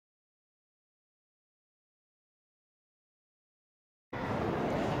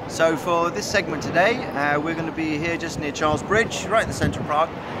So for this segment today, we're going to be here just near Charles Bridge, right in the centre of Prague.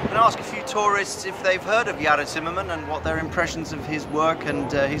 I'm going to ask a few tourists if they've heard of Jára Cimrman and what their impressions of his work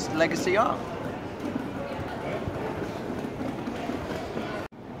and his legacy are.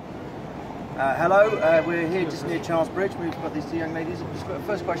 Hello, we're here just near Charles Bridge. We've got these two young ladies.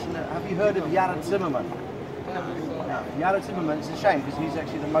 First question, have you heard of Jára Cimrman? No. Jára Cimrman, it's a shame because he's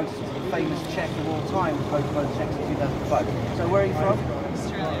actually the most famous Czech of all time, both Czechs in 2005. So where are you from?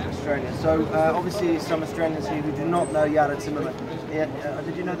 Australia. So obviously some Australians here who do not know Jára Cimrman.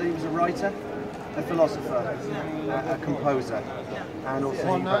 Did you know that he was a writer, a philosopher, a composer, and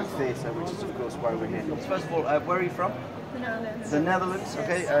also he wrote theatre, which is of course why we're here. First of all, where are you from? The Netherlands. The Netherlands.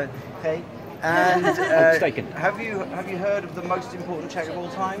 Okay. Okay. And have you heard of the most important Czech of all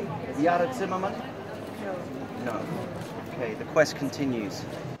time, Jára Cimrman? No. Okay. The quest continues.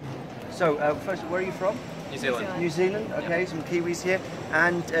 So first, where are you from? New Zealand. New Zealand. Okay. Some Kiwis here.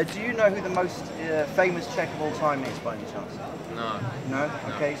 And do you know who the most famous Czech of all time is, by any chance? No. No.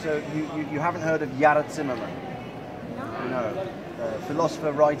 Okay. So you haven't heard of Jára Cimrman? No.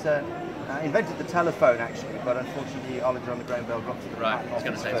 Philosopher, writer. Invented the telephone actually, but unfortunately Alexander Graham Bell got to the right. I was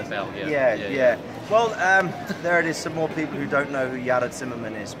going to say it's Bell. Yeah. Well, there it is. Some more people who don't know who Jára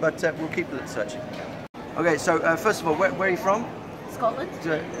Cimrman is, but we'll keep searching. Okay, so first of all, where are you from? Scotland.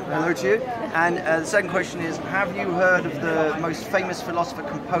 Hello to you. And the second question is, have you heard of the most famous philosopher,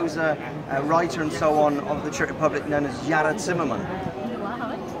 composer, writer, and so on of the Czech Republic, known as Jára Cimrman? No, I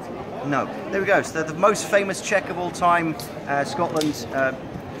haven't. No. There we go. So the most famous Czech of all time, Scotland.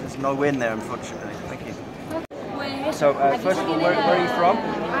 There's no win there, unfortunately. Thank you. So, first of all, where are you from?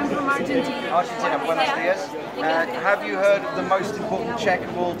 I'm from Argentina. Argentina, buenos dias. Have you heard of the most important Czech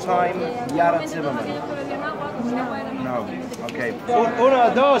of all time, Jára Cimrman? No. Okay.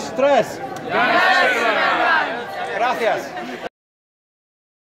 Uno, dos, tres. Gracias.